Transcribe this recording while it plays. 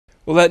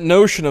Well, that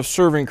notion of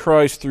serving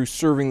Christ through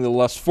serving the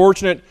less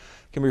fortunate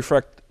can be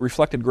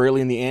reflected greatly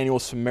in the annual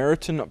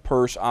Samaritan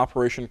Purse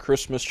Operation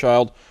Christmas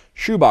Child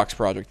Shoebox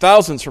Project.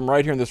 Thousands from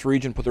right here in this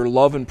region put their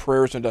love and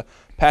prayers into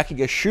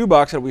packing a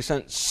shoebox that will be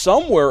sent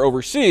somewhere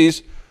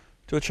overseas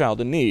to a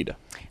child in need.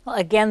 Well,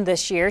 again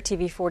this year,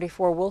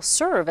 TV44 will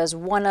serve as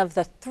one of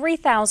the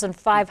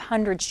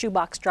 3,500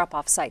 shoebox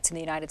drop-off sites in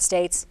the United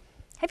States.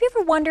 Have you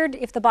ever wondered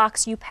if the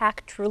box you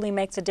pack truly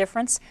makes a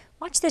difference?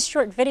 Watch this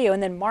short video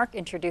and then Mark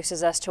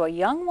introduces us to a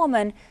young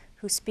woman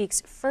who speaks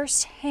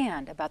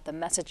firsthand about the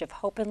message of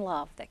hope and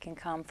love that can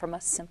come from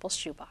a simple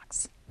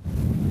shoebox.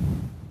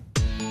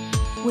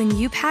 When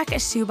you pack a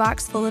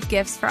shoebox full of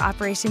gifts for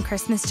Operation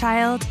Christmas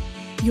Child,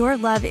 your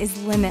love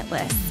is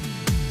limitless.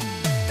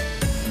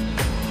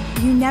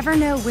 You never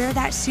know where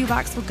that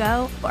shoebox will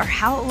go or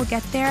how it will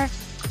get there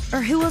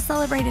or who will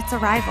celebrate its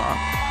arrival,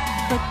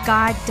 but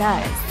God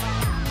does.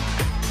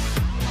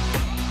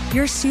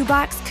 Your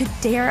shoebox could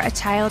dare a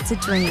child to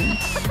dream.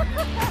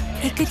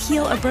 It could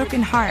heal a broken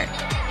heart.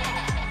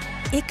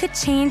 It could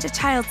change a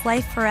child's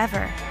life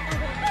forever.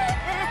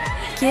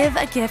 Give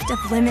a gift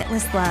of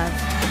limitless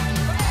love.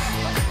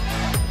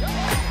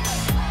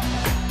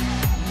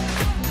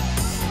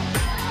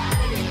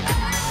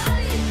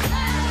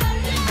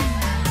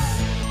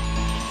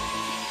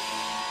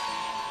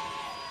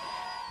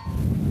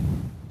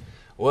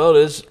 Well,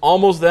 it is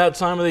almost that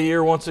time of the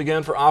year once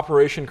again for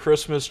Operation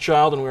Christmas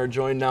Child, and we are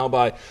joined now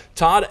by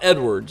Todd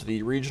Edwards,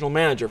 the regional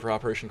manager for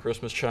Operation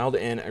Christmas Child,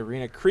 and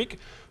Irina Creek,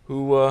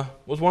 who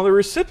was one of the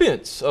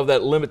recipients of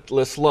that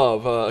limitless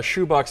love, a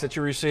shoebox that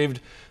you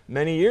received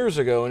many years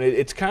ago. And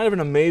it's kind of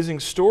an amazing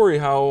story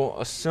how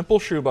a simple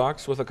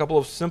shoebox with a couple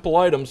of simple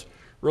items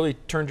really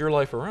turned your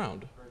life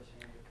around.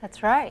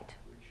 That's right.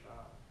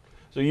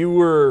 So you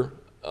were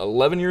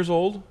 11 years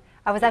old?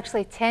 I was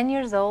actually 10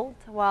 years old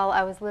while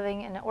I was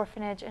living in an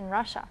orphanage in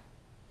Russia.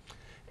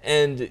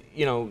 And,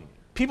 you know,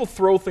 people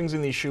throw things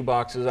in these shoe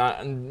boxes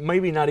and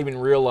maybe not even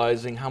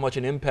realizing how much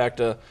an impact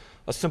a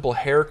simple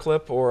hair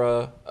clip or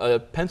a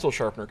pencil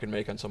sharpener can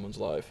make on someone's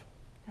life.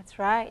 That's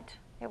right.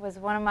 It was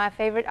one of my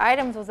favorite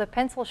items was a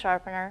pencil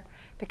sharpener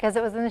because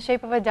it was in the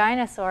shape of a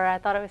dinosaur. I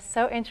thought it was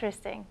so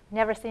interesting.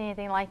 Never seen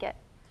anything like it.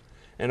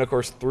 And of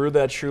course, through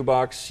that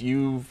shoebox,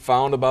 you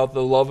found about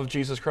the love of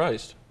Jesus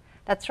Christ.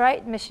 That's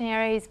right.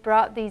 Missionaries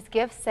brought these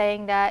gifts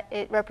saying that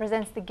it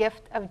represents the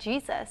gift of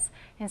Jesus.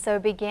 And so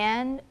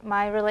began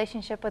my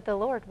relationship with the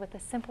Lord with a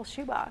simple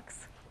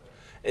shoebox.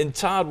 And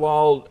Todd,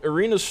 while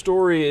Irina's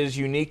story is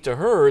unique to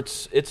her,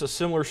 it's a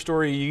similar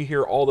story you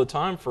hear all the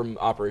time from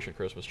Operation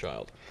Christmas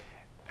Child.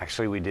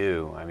 Actually, we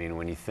do. I mean,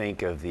 when you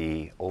think of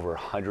the over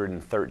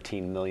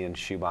 113 million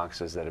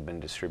shoeboxes that have been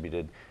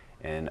distributed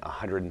in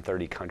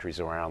 130 countries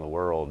around the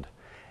world,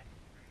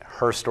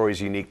 her story is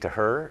unique to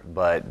her,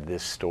 but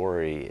this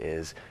story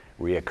is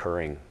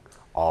reoccurring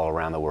all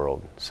around the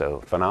world. So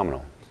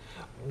phenomenal.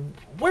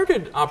 Where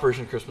did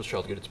Operation Christmas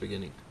Child get its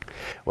beginning?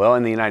 Well,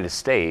 in the United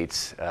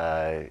States,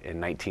 in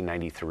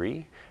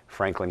 1993,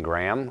 Franklin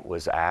Graham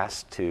was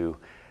asked to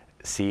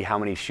see how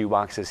many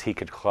shoeboxes he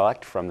could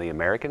collect from the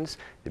Americans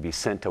to be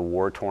sent to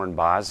war-torn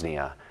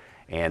Bosnia.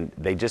 And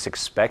they just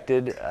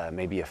expected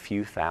maybe a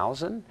few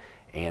thousand,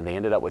 and they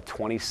ended up with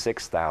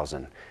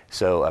 26,000.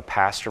 So a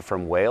pastor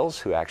from Wales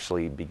who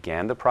actually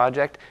began the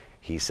project,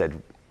 he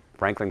said,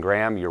 Franklin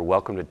Graham, you're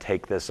welcome to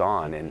take this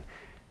on. And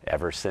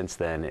ever since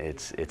then,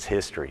 it's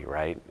history,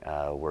 right?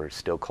 We're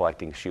still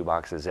collecting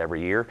shoeboxes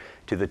every year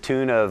to the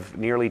tune of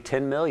nearly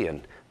 10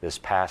 million this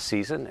past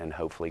season, and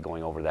hopefully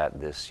going over that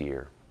this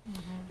year.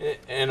 Mm-hmm.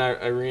 And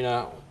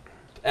Irina,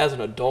 as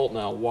an adult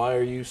now, why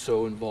are you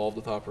so involved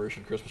with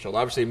Operation Christmas Child?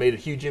 Obviously, it made a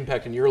huge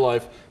impact in your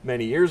life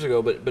many years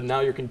ago, but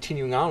now you're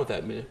continuing on with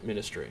that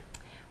ministry.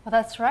 Well,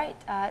 that's right.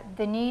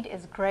 The need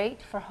is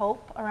great for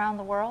hope around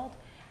the world,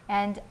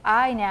 and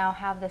I now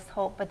have this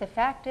hope. But the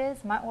fact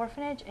is, my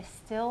orphanage is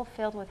still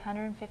filled with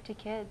 150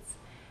 kids.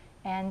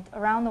 And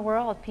around the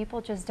world,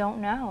 people just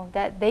don't know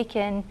that they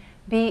can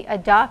be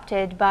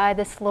adopted by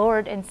this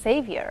Lord and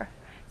Savior.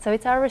 So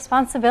it's our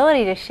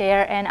responsibility to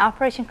share, and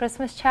Operation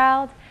Christmas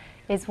Child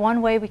is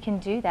one way we can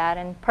do that,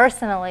 and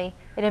personally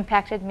it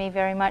impacted me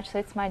very much, so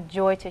it's my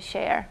joy to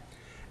share.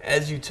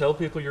 As you tell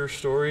people your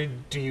story,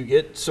 do you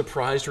get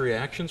surprised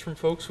reactions from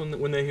folks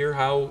when they hear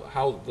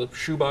how the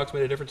shoebox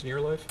made a difference in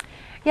your life?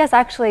 Yes,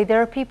 actually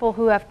there are people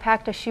who have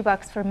packed a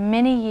shoebox for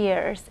many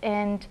years,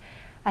 and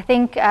I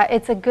think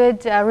it's a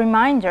good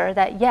reminder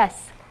that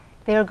yes,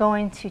 they are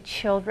going to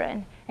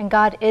children, and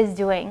God is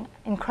doing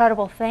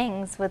incredible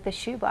things with the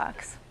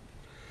shoebox.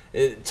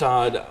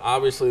 Todd,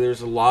 obviously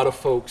there's a lot of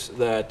folks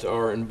that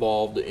are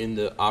involved in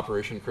the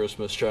Operation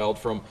Christmas Child,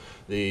 from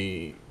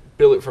the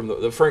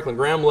Franklin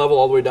Graham level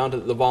all the way down to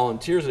the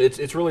volunteers.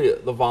 It's really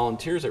the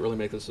volunteers that really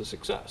make this a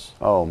success.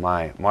 Oh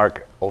my,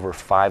 Mark, over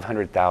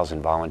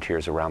 500,000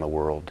 volunteers around the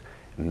world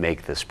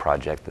make this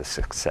project the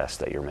success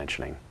that you're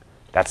mentioning.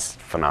 That's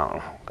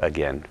phenomenal.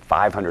 Again,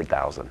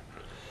 500,000.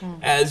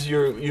 As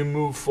you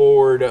move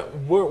forward,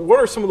 what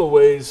are some of the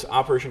ways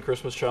Operation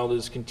Christmas Child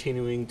is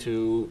continuing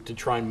to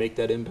try and make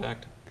that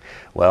impact?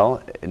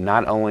 Well,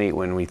 not only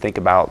when we think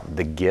about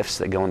the gifts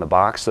that go in the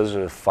box, those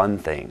are the fun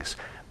things,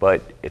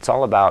 but it's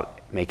all about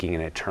making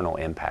an eternal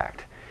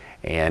impact.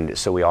 And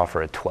so we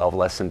offer a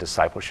 12-lesson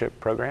discipleship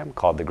program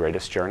called The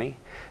Greatest Journey.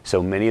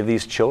 So many of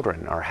these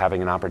children are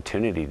having an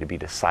opportunity to be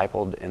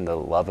discipled in the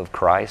love of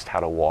Christ, how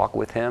to walk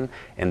with Him,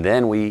 and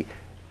then we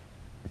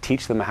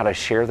teach them how to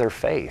share their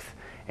faith.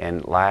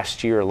 And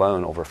last year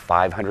alone, over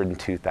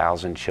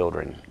 502,000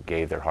 children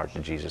gave their heart to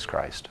Jesus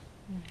Christ.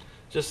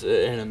 Just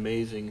an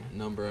amazing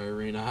number,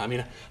 Irina. I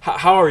mean,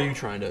 how are you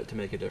trying to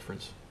make a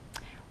difference?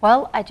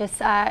 Well,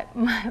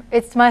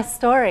 it's my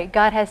story.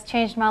 God has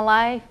changed my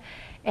life,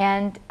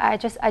 and I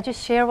just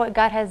share what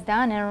God has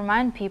done and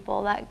remind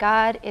people that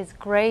God is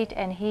great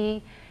and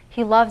He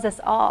loves us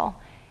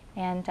all,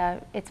 and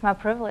it's my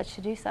privilege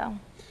to do so.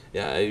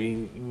 Yeah, I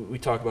mean, we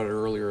talked about it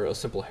earlier, a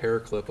simple hair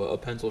clip, a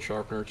pencil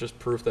sharpener, it's just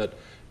proof that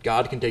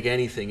God can take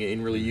anything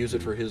and really use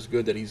it for His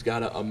good, that He's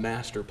got a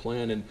master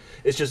plan. And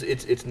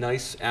it's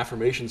nice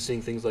affirmation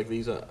seeing things like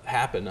these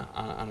happen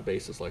on a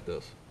basis like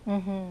this.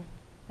 Mm-hmm.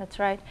 That's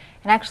right.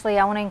 And actually,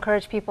 I want to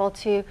encourage people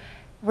to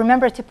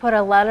remember to put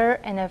a letter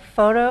and a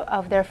photo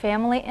of their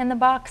family in the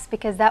box,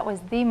 because that was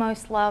the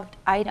most loved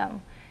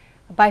item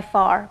by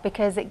far,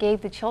 because it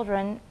gave the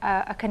children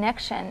a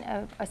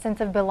connection, a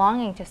sense of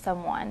belonging to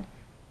someone.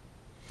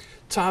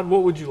 Todd,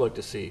 what would you like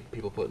to see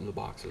people put in the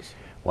boxes?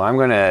 Well, I'm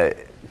going to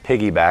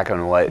piggyback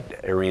on what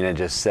Irina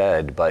just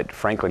said, but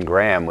Franklin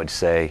Graham would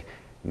say,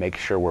 make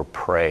sure we're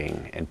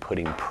praying and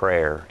putting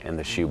prayer in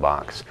the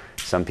shoebox.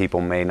 Some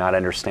people may not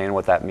understand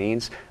what that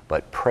means,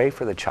 but pray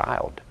for the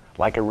child,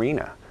 like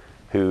Irina,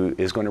 who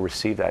is going to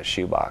receive that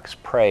shoebox,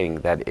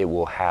 praying that it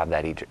will have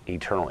that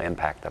eternal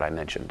impact that I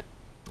mentioned.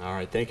 All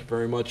right, thank you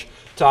very much.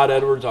 Todd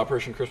Edwards,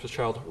 Operation Christmas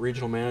Child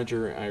Regional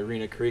Manager,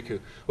 Irina Creek,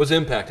 who was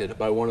impacted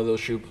by one of those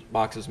shoe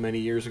boxes many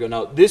years ago.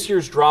 Now, this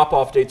year's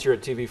drop-off dates here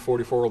at TV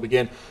 44 will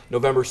begin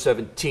November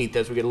 17th.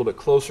 As we get a little bit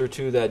closer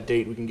to that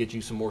date, we can get you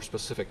some more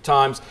specific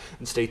times,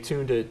 and stay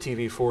tuned to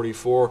TV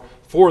 44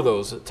 for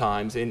those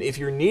times. And if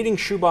you're needing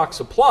shoebox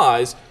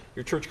supplies,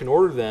 your church can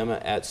order them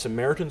at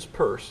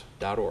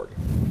SamaritansPurse.org.